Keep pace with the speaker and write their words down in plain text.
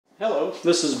Hello,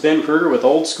 this is Ben Kruger with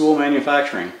Old School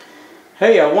Manufacturing.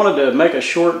 Hey, I wanted to make a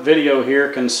short video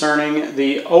here concerning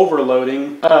the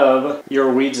overloading of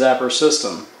your weed zapper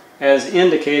system as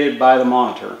indicated by the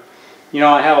monitor. You know,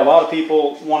 I have a lot of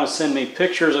people want to send me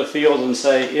pictures of fields and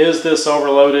say, is this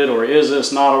overloaded or is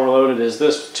this not overloaded? Is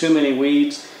this too many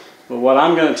weeds? But what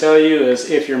I'm going to tell you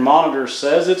is if your monitor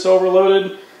says it's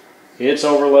overloaded, it's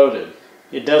overloaded.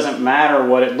 It doesn't matter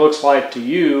what it looks like to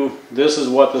you. This is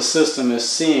what the system is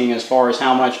seeing as far as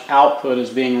how much output is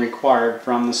being required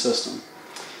from the system.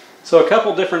 So a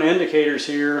couple different indicators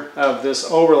here of this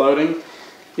overloading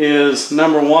is,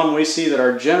 number one, we see that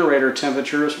our generator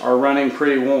temperatures are running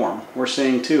pretty warm. We're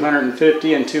seeing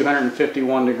 250 and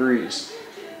 251 degrees.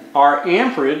 Our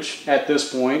amperage at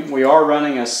this point, we are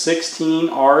running a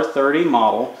 16R30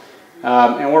 model.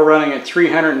 And we're running at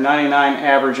 399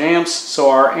 average amps, so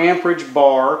our amperage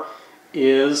bar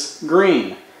is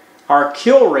green. Our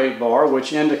kill rate bar,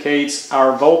 which indicates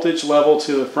our voltage level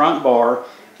to the front bar,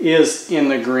 is in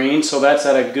the green, so that's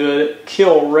at a good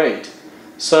kill rate.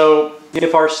 So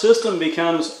if our system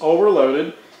becomes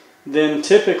overloaded, then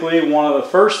typically one of the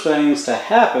first things to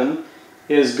happen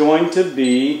is going to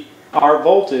be our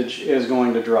voltage is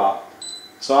going to drop.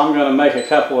 So I'm going to make a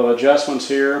couple of adjustments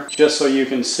here just so you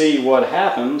can see what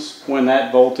happens when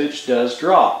that voltage does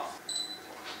drop.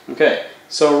 Okay,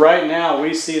 so right now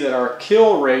we see that our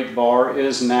kill rate bar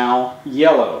is now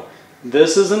yellow.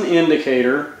 This is an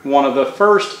indicator, one of the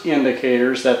first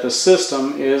indicators that the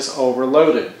system is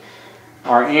overloaded.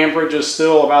 Our amperage is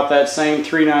still about that same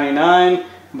 399,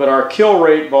 but our kill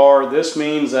rate bar, this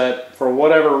means that for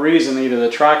whatever reason, either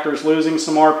the tractor's losing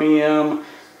some RPM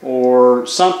or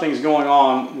something's going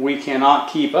on, we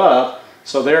cannot keep up,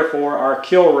 so therefore our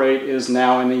kill rate is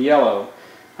now in the yellow.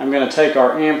 I'm going to take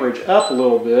our amperage up a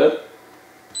little bit.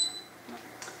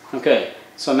 Okay,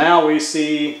 so now we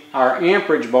see our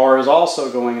amperage bar is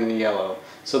also going in the yellow.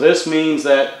 So this means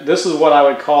that this is what I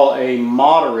would call a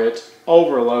moderate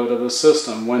overload of the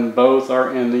system when both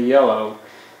are in the yellow.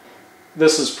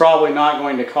 This is probably not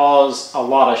going to cause a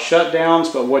lot of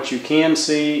shutdowns, but what you can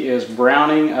see is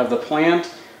browning of the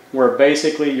plant, where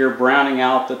basically you're browning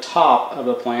out the top of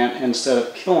the plant instead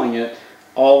of killing it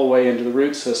all the way into the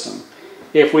root system.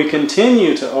 If we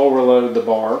continue to overload the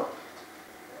bar,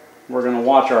 we're going to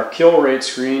watch our kill rate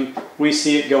screen, we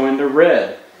see it go into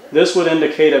red. This would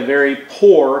indicate a very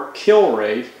poor kill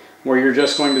rate where you're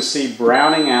just going to see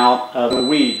browning out of the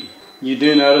weed. You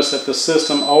do notice that the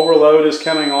system overload is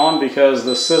coming on because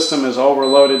the system is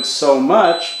overloaded so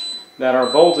much that our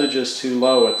voltage is too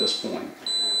low at this point.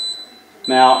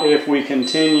 Now, if we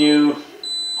continue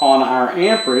on our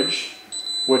amperage,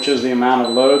 which is the amount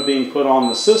of load being put on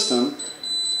the system,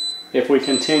 if we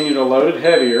continue to load it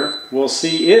heavier, we'll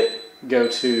see it go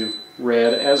to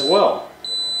red as well.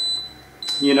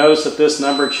 You notice that this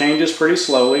number changes pretty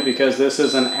slowly because this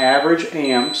is an average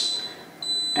amps,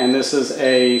 and this is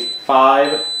a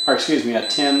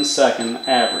 10-second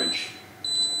average.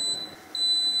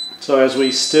 So as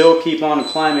we still keep on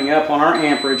climbing up on our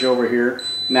amperage over here,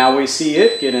 now we see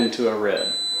it get into a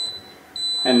red.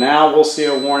 And now we'll see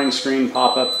a warning screen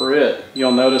pop up for it.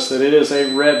 You'll notice that it is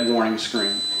a red warning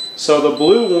screen. So the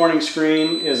blue warning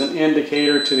screen is an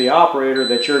indicator to the operator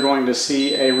that you're going to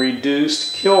see a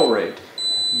reduced kill rate.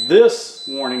 This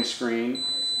warning screen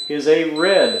is a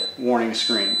red warning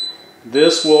screen.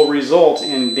 This will result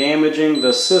in damaging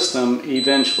the system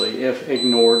eventually if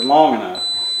ignored long enough.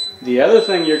 The other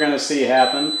thing you're going to see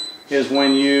happen is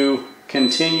when you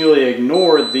continually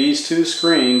ignore these two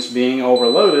screens being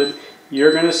overloaded,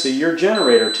 you're going to see your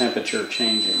generator temperature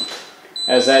changing.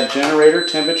 As that generator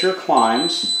temperature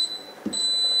climbs,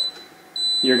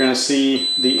 you're going to see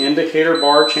the indicator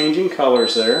bar changing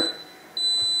colors there.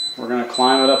 We're going to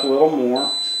climb it up a little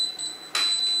more.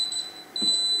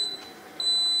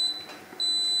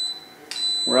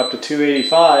 We're up to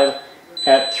 285.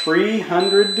 At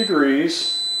 300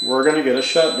 degrees, we're going to get a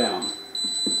shutdown.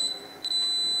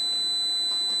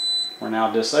 We're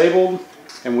now disabled,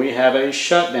 and we have a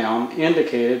shutdown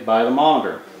indicated by the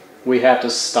monitor. We have to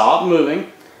stop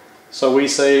moving, so we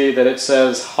say that it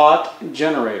says hot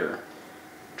generator.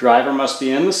 Driver must be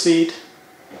in the seat.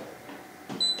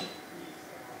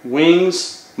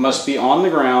 Wings must be on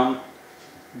the ground.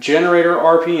 Generator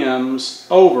RPMs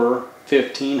over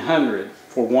 1500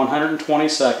 for 120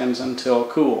 seconds until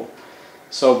cool.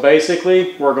 So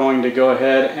basically, we're going to go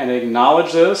ahead and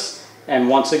acknowledge this. And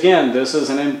once again, this is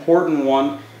an important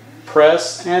one.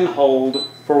 Press and hold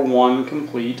for 1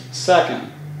 complete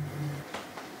second.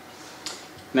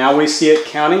 Now we see it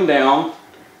counting down.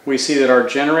 We see that our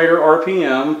generator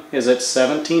RPM is at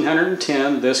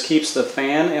 1710. This keeps the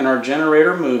fan in our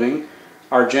generator moving.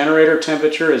 Our generator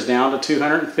temperature is down to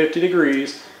 250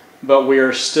 degrees, but we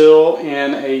are still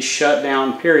in a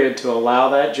shutdown period to allow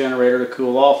that generator to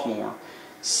cool off more.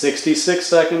 66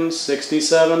 seconds,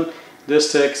 67,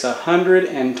 this takes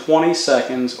 120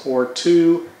 seconds or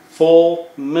 2 full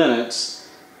minutes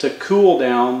to cool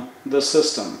down the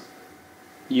system.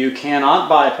 You cannot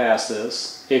bypass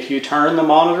this. If you turn the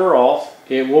monitor off,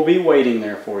 it will be waiting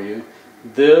there for you.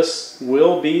 This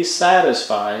will be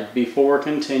satisfied before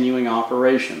continuing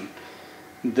operation.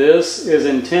 This is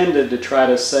intended to try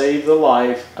to save the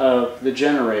life of the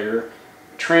generator,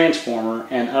 transformer,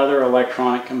 and other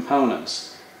electronic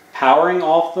components. Powering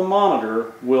off the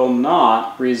monitor will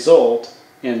not result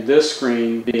in this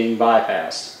screen being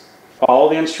bypassed. Follow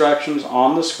the instructions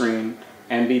on the screen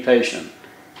and be patient.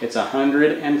 It's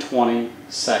 120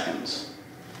 seconds.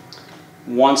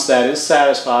 Once that is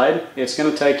satisfied, it's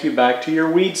going to take you back to your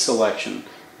weed selection.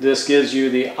 This gives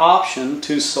you the option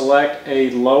to select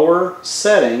a lower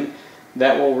setting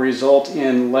that will result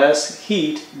in less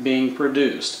heat being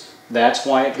produced. That's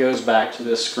why it goes back to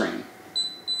this screen.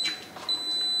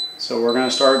 So we're going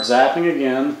to start zapping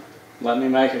again. Let me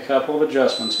make a couple of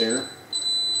adjustments here.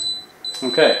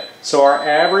 Okay, so our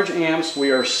average amps, we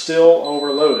are still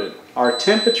overloaded. Our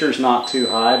temperature's not too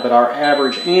high, but our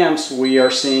average amps, we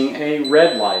are seeing a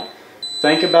red light.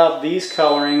 Think about these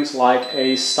colorings like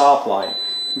a stoplight.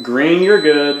 Green, you're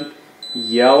good.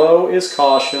 Yellow is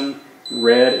caution.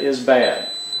 Red is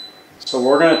bad. So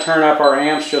we're going to turn up our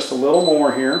amps just a little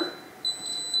more here.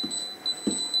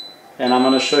 And I'm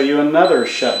going to show you another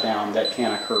shutdown that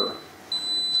can occur.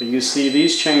 So you see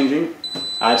these changing.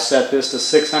 I set this to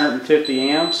 650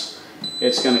 amps.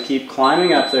 It's going to keep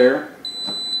climbing up there.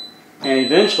 And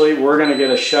eventually we're going to get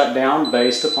a shutdown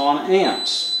based upon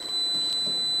amps.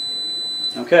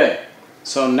 Okay,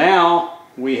 so now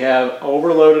we have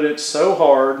overloaded it so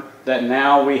hard that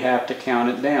now we have to count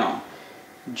it down.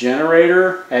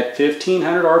 Generator at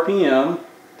 1500 RPM,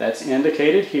 that's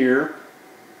indicated here,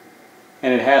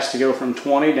 and it has to go from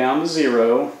 20 down to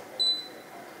 0.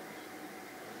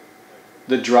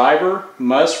 The driver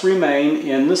must remain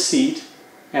in the seat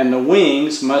and the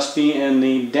wings must be in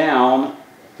the down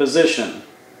position.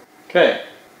 Okay,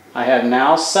 I have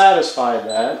now satisfied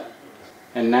that,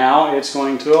 and now it's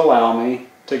going to allow me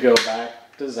to go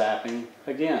back to zapping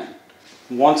again.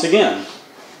 Once again,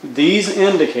 these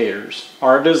indicators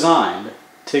are designed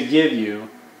to give you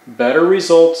better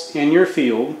results in your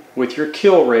field with your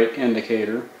kill rate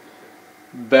indicator,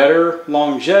 better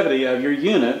longevity of your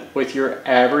unit with your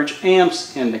average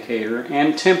amps indicator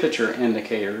and temperature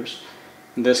indicators.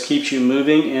 This keeps you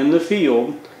moving in the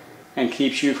field and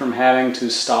keeps you from having to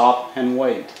stop and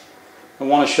wait. I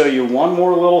want to show you one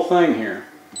more little thing here.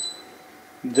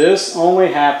 This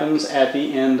only happens at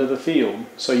the end of the field.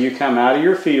 So you come out of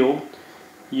your field,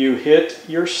 you hit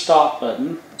your stop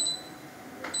button,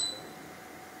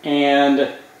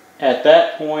 and at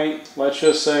that point, let's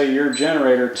just say your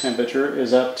generator temperature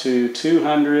is up to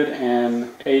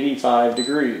 285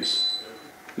 degrees.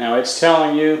 Now it's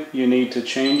telling you you need to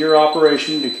change your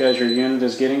operation because your unit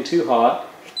is getting too hot.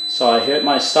 So I hit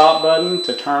my stop button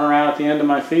to turn around at the end of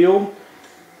my field.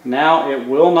 Now it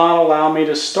will not allow me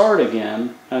to start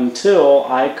again until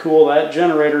I cool that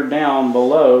generator down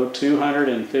below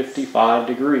 255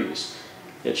 degrees.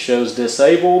 It shows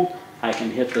disabled. I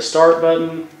can hit the start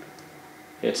button.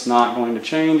 It's not going to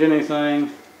change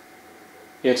anything.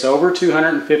 It's over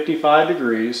 255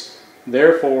 degrees.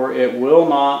 Therefore, it will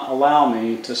not allow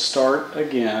me to start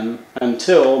again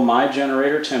until my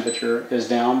generator temperature is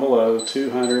down below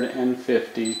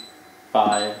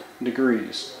 255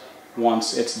 degrees.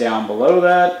 Once it's down below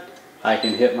that, I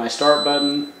can hit my start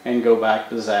button and go back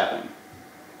to zapping.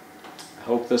 I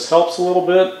hope this helps a little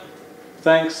bit.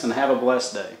 Thanks and have a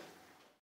blessed day.